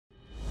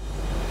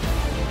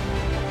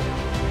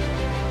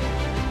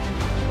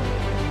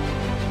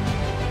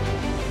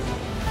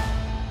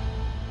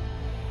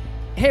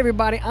Hey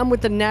everybody, I'm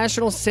with the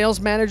National Sales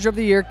Manager of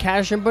the Year,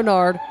 Cassian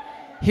Bernard,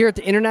 here at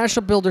the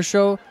International Builder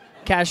Show.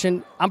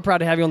 Cassian, I'm proud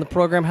to have you on the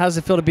program. How does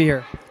it feel to be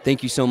here?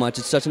 Thank you so much.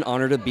 It's such an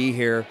honor to be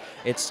here.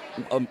 It's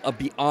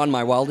beyond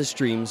my wildest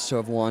dreams to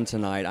have won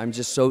tonight. I'm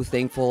just so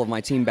thankful of my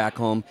team back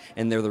home,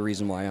 and they're the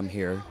reason why I'm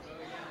here.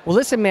 Well,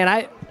 listen,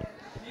 man,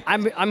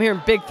 I'm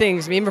hearing big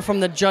things. Even from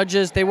the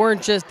judges, they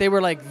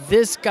were like,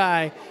 this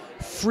guy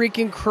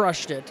freaking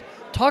crushed it.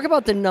 Talk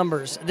about the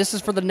numbers. This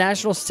is for the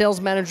National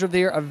Sales Manager of the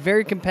Year, a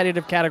very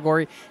competitive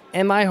category.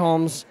 MI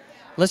Homes.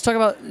 Let's talk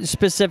about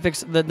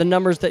specifics, the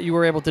numbers that you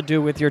were able to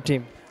do with your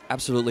team.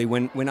 Absolutely.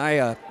 When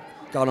I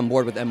got on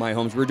board with MI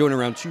Homes, we were doing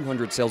around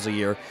 200 sales a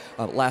year.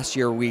 Last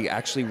year, we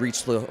actually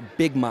reached the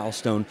big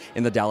milestone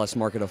in the Dallas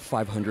market of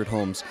 500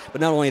 homes. But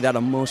not only that,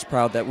 I'm most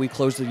proud that we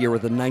closed the year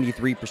with a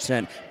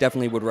 93%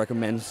 definitely would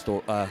recommend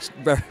score.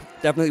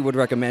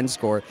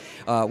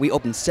 We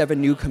opened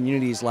 7 new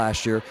communities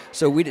last year,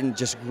 so we didn't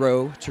just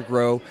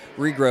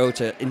regrow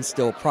to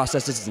instill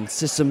processes and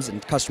systems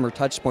and customer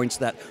touch points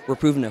that were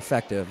proven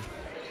effective.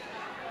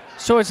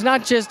 So it's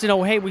not just,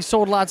 hey, we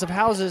sold lots of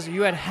houses,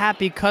 you had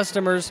happy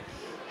customers.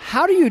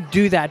 How do you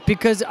do that?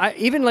 Because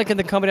even like in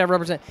the company I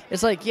represent,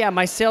 it's like, yeah,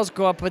 my sales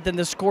go up, but then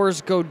the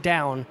scores go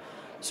down.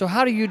 So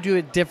how do you do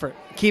it different?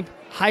 Keep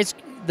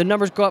the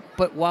numbers go up,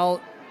 but while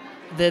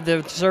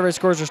the survey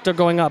scores are still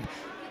going up.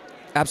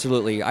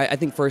 Absolutely. I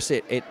think first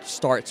it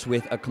starts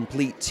with a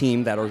complete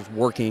team that are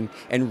working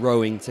and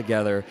rowing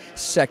together.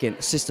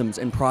 Second, systems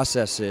and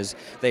processes.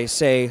 They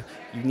say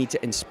you need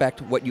to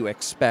inspect what you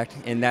expect,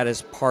 and that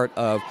is part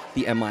of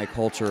the MI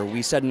culture.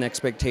 We set an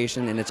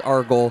expectation, and it's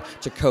our goal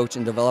to coach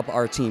and develop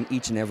our team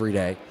each and every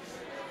day.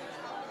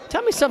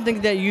 Tell me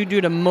something that you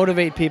do to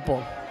motivate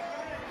people.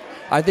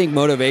 I think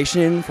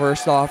motivation,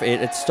 first off,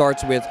 it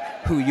starts with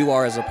who you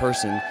are as a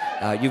person.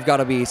 You've got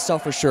to be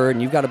self-assured,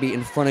 and you've got to be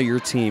in front of your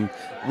team.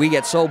 We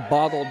get so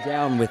boggled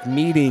down with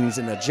meetings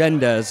and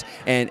agendas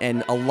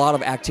and a lot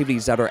of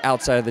activities that are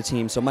outside of the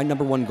team. So my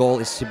number one goal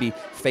is to be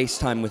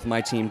FaceTime with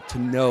my team, to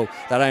know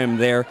that I am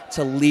there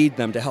to lead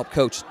them, to help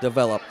coach,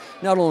 develop.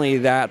 Not only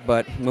that,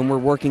 but when we're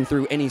working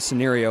through any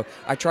scenario,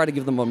 I try to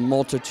give them a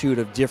multitude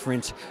of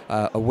different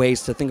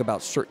ways to think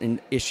about certain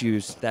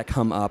issues that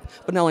come up.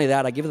 But not only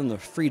that, I give them the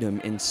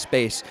freedom and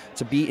space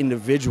to be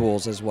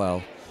individuals as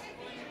well.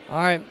 All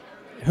right.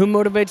 Who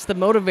motivates the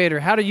motivator?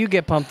 How do you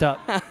get pumped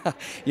up?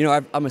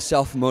 I'm a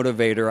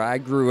self-motivator. I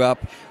grew up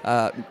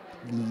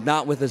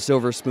not with a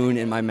silver spoon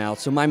in my mouth,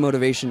 so my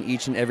motivation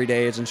each and every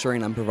day is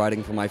ensuring I'm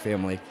providing for my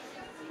family.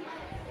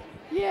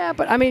 Yeah,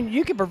 but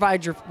you can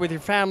provide with your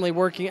family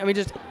working.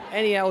 Just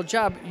any old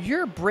job.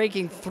 You're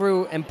breaking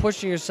through and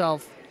pushing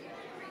yourself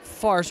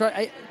far. So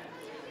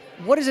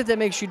what is it that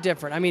makes you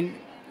different?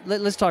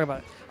 Let's talk about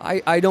it.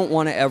 I don't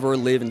want to ever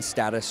live in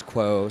status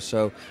quo,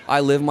 so I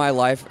live my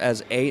life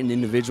as an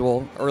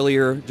individual.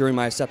 Earlier during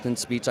my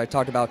acceptance speech, I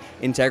talked about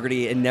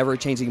integrity and never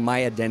changing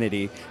my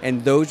identity,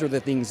 and those are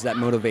the things that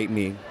motivate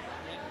me.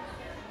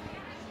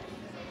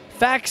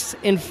 Facts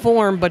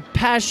inform, but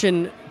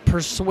passion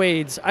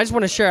persuades. I just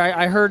want to share,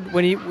 I heard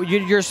when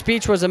your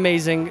speech was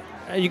amazing.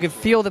 You could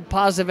feel the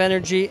positive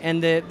energy,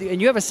 and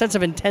you have a sense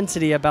of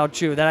intensity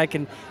about you that I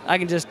can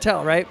just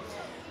tell, right?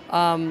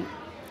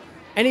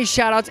 Any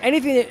shout-outs?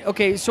 Anything?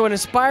 Okay, so an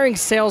aspiring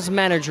sales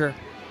manager,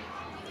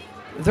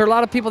 there are a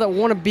lot of people that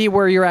want to be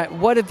where you're at.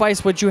 What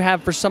advice would you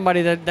have for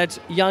somebody that's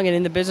young and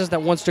in the business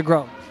that wants to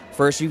grow?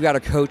 First, you've got to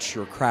coach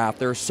your craft.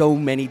 There are so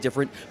many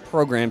different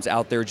programs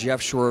out there,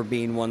 Jeff Shore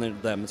being one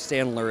of them,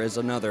 Sandler is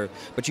another.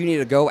 But you need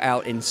to go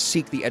out and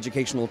seek the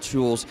educational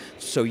tools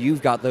so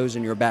you've got those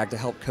in your bag to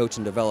help coach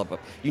and develop.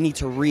 You need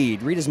to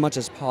read as much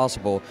as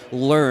possible,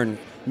 learn,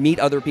 meet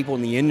other people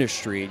in the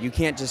industry. You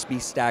can't just be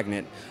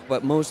stagnant.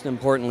 But most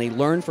importantly,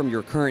 learn from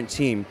your current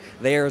team.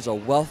 There's a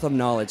wealth of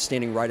knowledge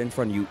standing right in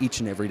front of you each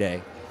and every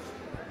day.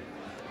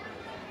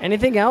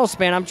 Anything else,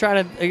 man? I'm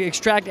trying to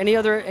extract any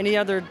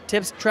other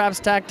tips, traps,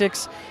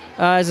 tactics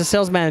as a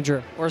sales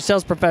manager or a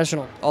sales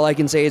professional. All I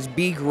can say is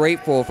be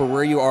grateful for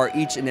where you are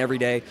each and every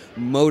day.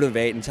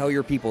 Motivate and tell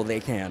your people they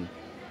can.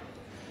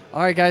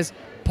 All right, guys,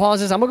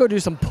 pause this. I'm going to go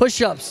do some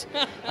push-ups.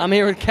 I'm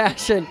here with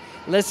Cassian.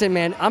 Listen,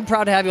 man, I'm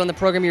proud to have you on the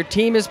program. Your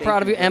team is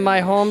proud of you. MI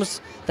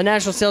Homes, the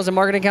National Sales and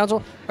Marketing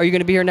Council. Are you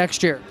going to be here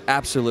next year?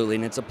 Absolutely,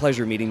 and it's a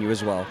pleasure meeting you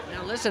as well.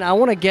 Now, listen, I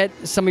want to get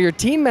some of your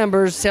team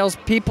members,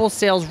 salespeople,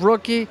 sales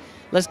rookie.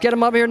 Let's get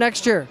them up here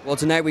next year. Well,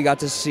 tonight we got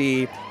to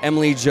see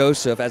Emily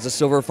Joseph as a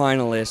silver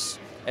finalist,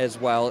 as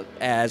well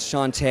as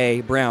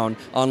Shantae Brown,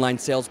 online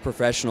sales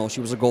professional. She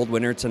was a gold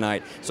winner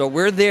tonight. So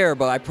we're there,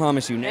 but I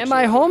promise you next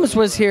year. MI Homes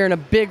was here in a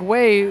big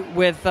way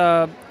with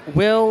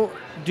Will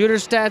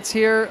Duderstat's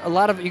here. A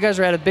lot of you guys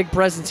are at a big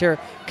presence here.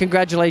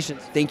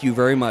 Congratulations. Thank you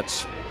very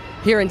much.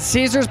 Here in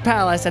Caesars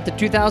Palace at the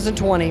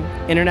 2020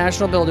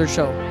 International Builder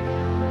Show.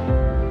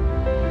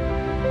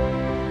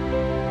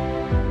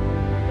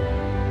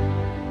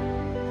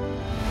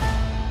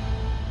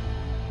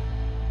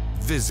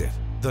 Visit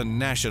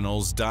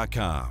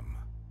thenationals.com.